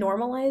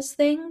normalize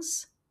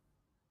things,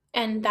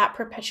 and that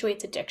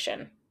perpetuates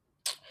addiction.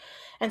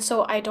 And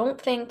so I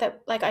don't think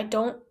that, like, I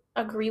don't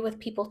agree with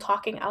people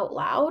talking out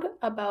loud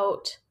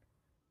about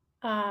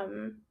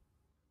um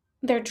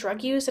their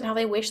drug use and how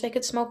they wish they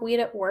could smoke weed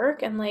at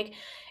work. And like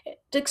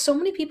so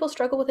many people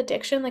struggle with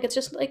addiction. Like it's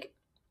just like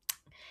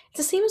it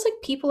just seems like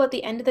people at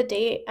the end of the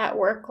day at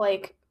work,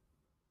 like,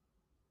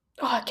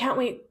 oh, I can't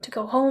wait to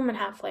go home and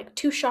have like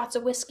 2 shots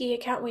of whiskey. I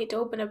can't wait to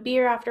open a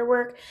beer after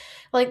work.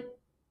 Like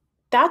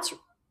that's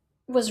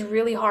was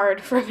really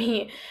hard for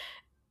me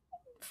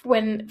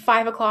when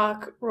 5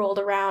 o'clock rolled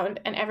around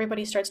and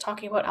everybody starts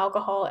talking about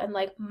alcohol, and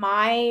like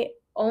my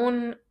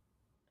own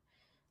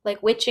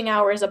like witching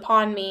hours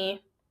upon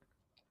me.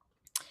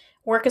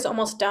 Work is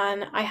almost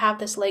done. I have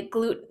this like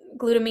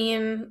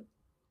glutamine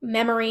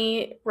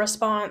memory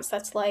response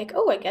that's like,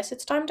 oh, I guess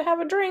it's time to have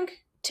a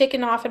drink,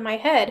 ticking off in my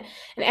head.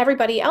 And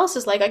everybody else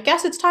is like, I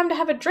guess it's time to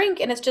have a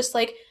drink. And it's just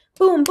like,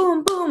 boom,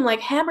 boom, boom,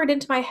 like hammered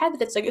into my head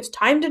that it's like, it's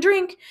time to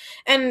drink.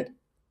 And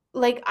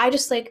like, I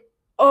just like,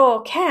 oh,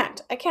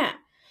 I can't.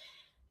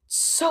 It's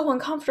so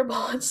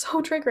uncomfortable. It's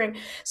so triggering.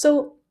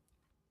 So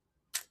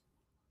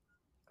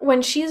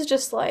when she's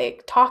just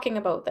like talking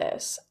about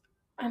this,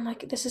 I'm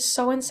like, this is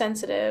so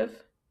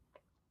insensitive.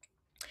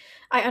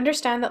 I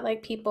understand that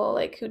like people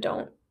like who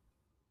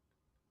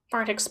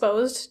aren't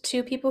exposed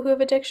to people who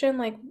have addiction,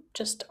 like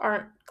just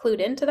aren't clued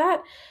into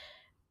that.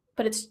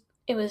 But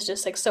it was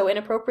just like so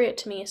inappropriate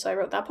to me, so I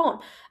wrote that poem.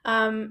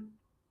 Um,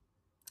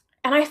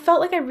 and I felt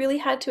like I really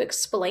had to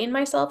explain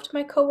myself to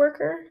my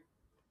coworker.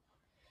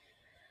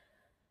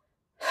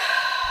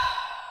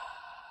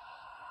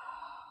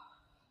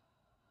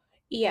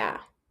 Yeah,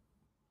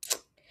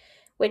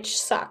 which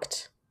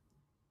sucked.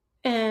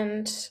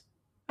 And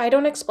I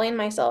don't explain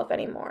myself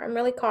anymore. I'm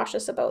really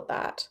cautious about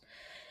that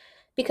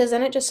because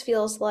then it just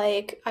feels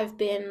like I've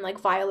been like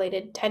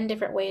violated 10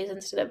 different ways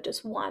instead of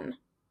just one.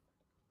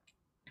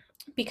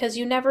 Because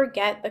you never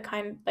get the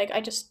kind like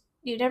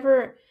you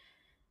never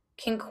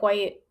can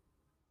quite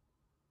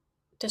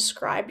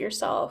describe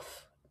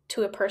yourself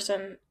to a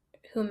person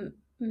who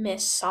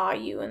missaw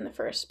you in the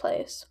first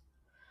place.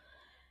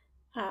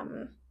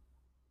 Um,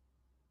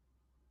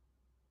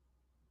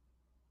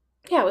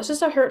 yeah, it was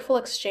just a hurtful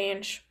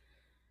exchange.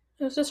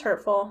 It was just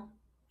hurtful.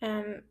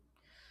 And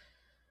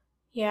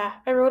yeah,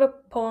 I wrote a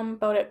poem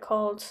about it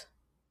called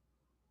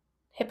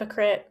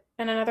Hypocrite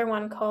and another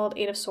one called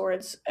Eight of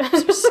Swords.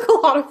 There's just like a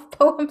lot of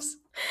poems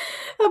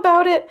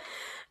about it.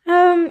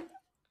 Um,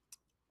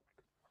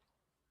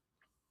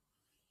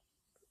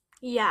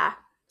 yeah.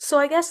 So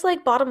I guess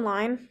like bottom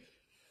line,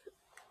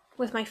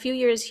 with my few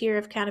years here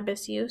of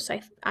cannabis use,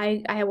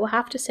 I will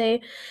have to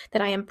say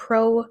that I am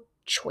pro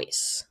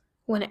choice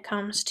when it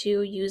comes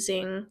to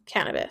using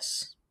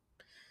cannabis.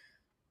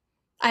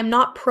 I'm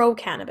not pro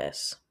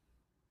cannabis.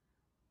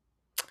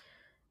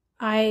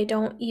 I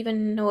don't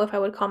even know if I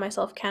would call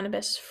myself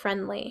cannabis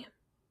friendly.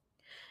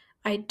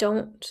 I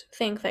don't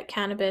think that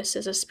cannabis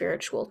is a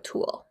spiritual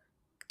tool.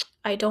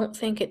 I don't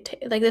think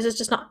like this is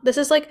just not this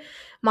is like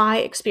my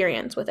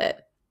experience with it.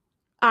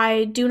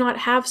 I do not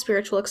have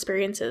spiritual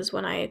experiences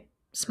when I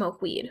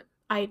smoke weed.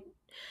 I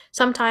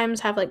sometimes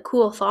have like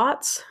cool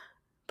thoughts,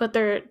 but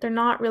they're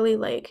not really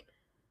like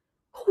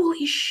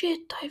holy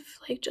shit, I've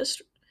like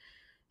just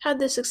had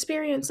this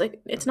experience.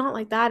 Like it's not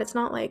like that. It's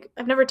not like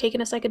I've never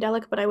taken a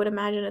psychedelic, but I would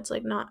imagine it's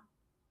like not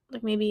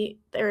like maybe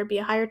there would be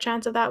a higher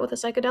chance of that with a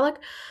psychedelic.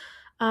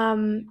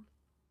 Um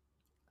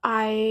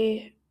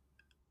I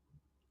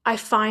I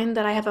find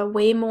that I have a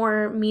way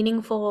more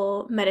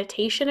meaningful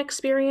meditation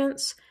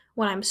experience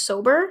when I'm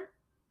sober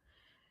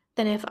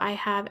than if I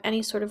have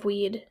any sort of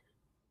weed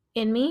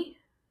in me.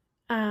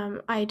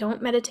 I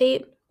don't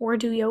meditate or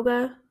do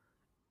yoga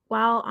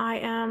while I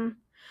am,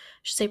 I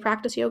should say,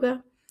 practice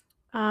yoga.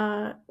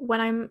 When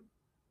I'm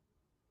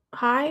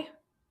high,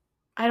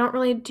 I don't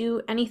really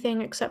do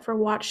anything except for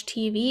watch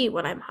TV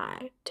when I'm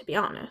high, to be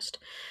honest.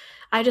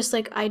 I just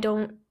like, I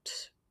don't,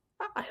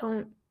 I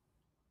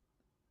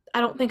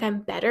don't think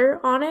I'm better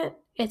on it.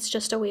 It's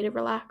just a way to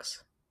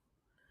relax.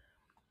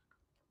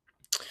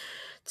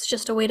 It's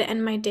just a way to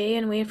end my day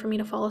and a way for me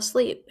to fall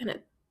asleep. And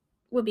it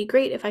would be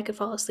great if I could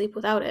fall asleep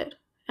without it.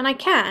 And I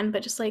can,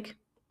 but just like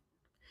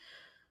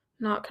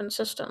not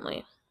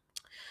consistently.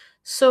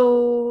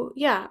 So,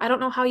 yeah, I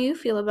don't know how you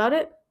feel about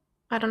it.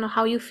 I don't know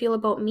how you feel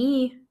about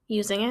me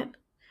using it.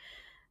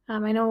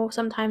 I know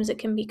sometimes it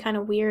can be kind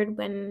of weird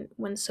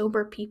when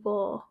sober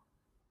people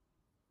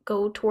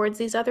go towards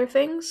these other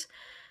things.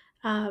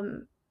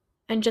 Um,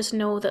 and just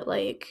know that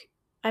like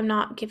I'm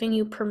not giving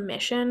you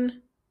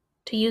permission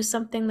to use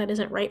something that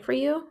isn't right for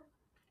you.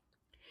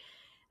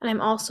 And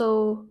I'm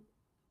also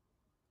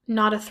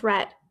not a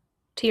threat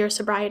to your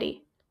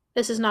sobriety.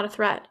 This is not a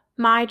threat.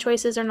 My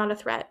choices are not a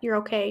threat. You're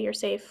okay. You're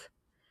safe.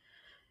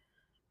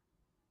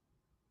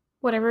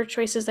 Whatever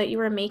choices that you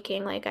were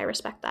making, like I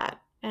respect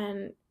that.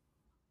 And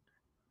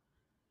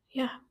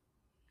yeah.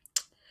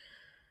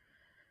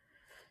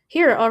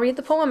 Here, I'll read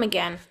the poem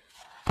again.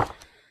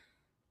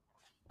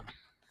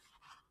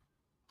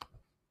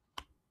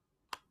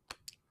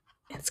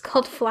 It's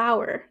called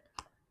Flower.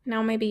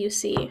 Now maybe you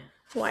see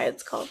why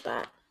it's called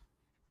that.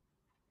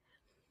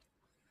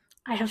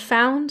 I have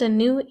found a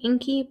new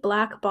inky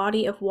black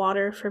body of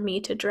water for me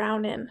to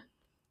drown in,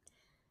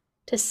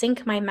 to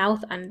sink my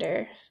mouth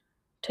under,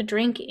 to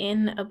drink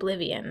in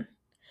oblivion.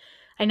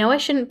 I know I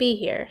shouldn't be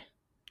here.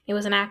 It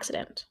was an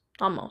accident,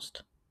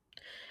 almost.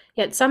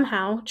 Yet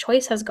somehow,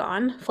 choice has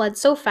gone, fled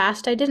so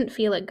fast I didn't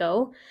feel it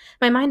go.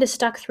 My mind is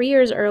stuck 3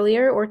 years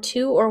earlier, or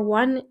 2, or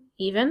 1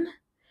 even.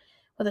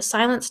 With a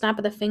silent snap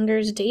of the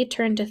fingers, day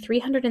turned to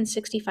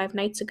 365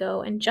 nights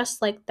ago, and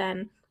just like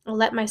then, I'll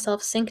let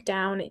myself sink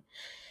down.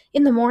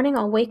 In the morning,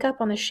 I'll wake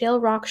up on the shale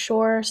rock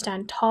shore,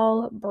 stand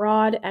tall,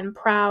 broad, and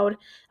proud.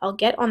 I'll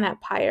get on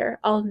that pyre.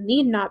 I'll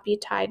need not be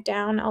tied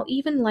down. I'll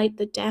even light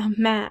the damn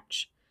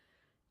match.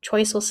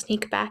 Choice will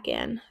sneak back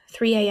in.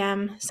 3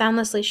 a.m.,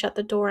 soundlessly shut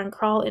the door and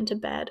crawl into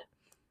bed.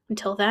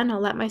 Until then, I'll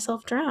let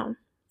myself drown.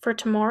 For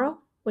tomorrow,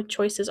 with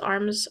Choice's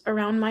arms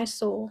around my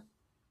soul,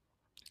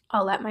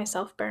 I'll let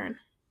myself burn.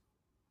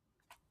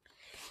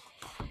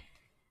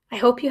 I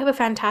hope you have a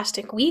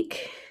fantastic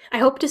week. I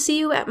hope to see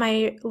you at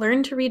my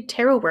Learn to Read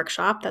Tarot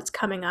workshop that's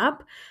coming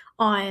up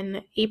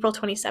on April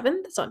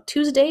 27th. It's on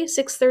Tuesday,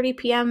 6:30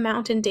 p.m.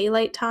 Mountain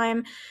Daylight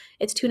Time.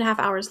 It's 2.5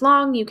 hours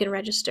long. You can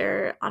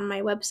register on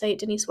my website,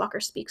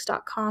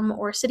 denisewalkerspeaks.com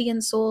or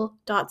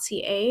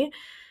cityandsoul.ca.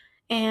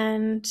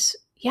 And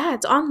yeah,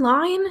 it's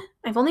online.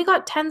 I've only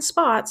got 10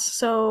 spots,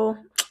 so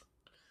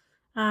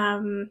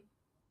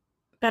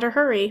better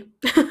hurry.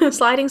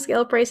 Sliding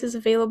scale prices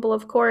available,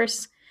 of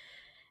course.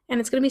 And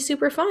it's going to be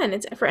super fun.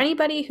 It's for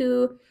anybody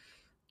who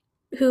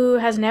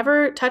has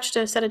never touched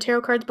a set of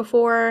tarot cards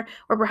before,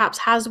 or perhaps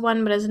has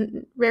one but has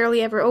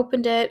rarely ever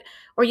opened it,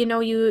 or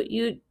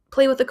you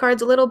play with the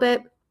cards a little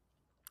bit,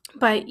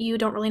 but you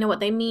don't really know what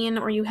they mean,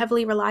 or you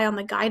heavily rely on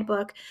the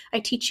guidebook. I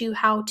teach you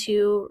how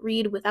to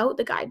read without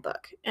the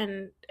guidebook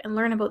and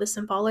learn about the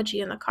symbology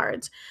in the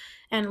cards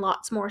and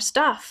lots more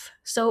stuff.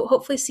 So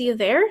hopefully see you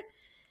there.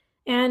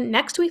 And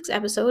next week's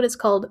episode is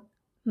called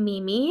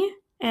Mimi,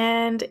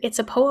 and it's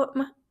a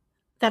poem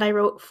that I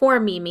wrote for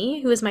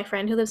Mimi, who is my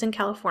friend who lives in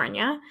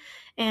California.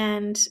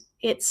 And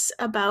it's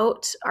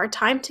about our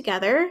time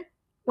together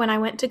when I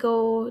went to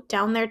go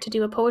down there to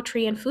do a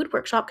poetry and food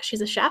workshop because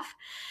she's a chef.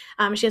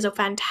 She has a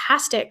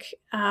fantastic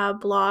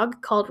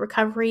blog called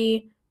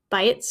Recovery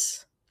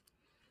Bites,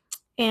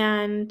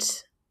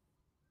 and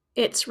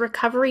it's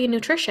recovery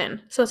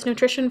nutrition. So it's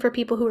nutrition for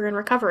people who are in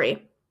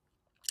recovery.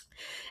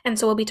 And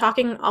so we'll be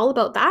talking all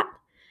about that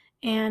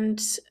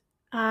and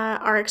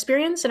our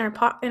experience in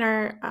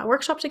our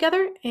workshop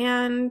together,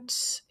 and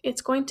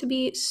it's going to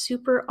be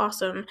super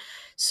awesome.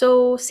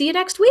 So see you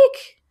next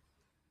week.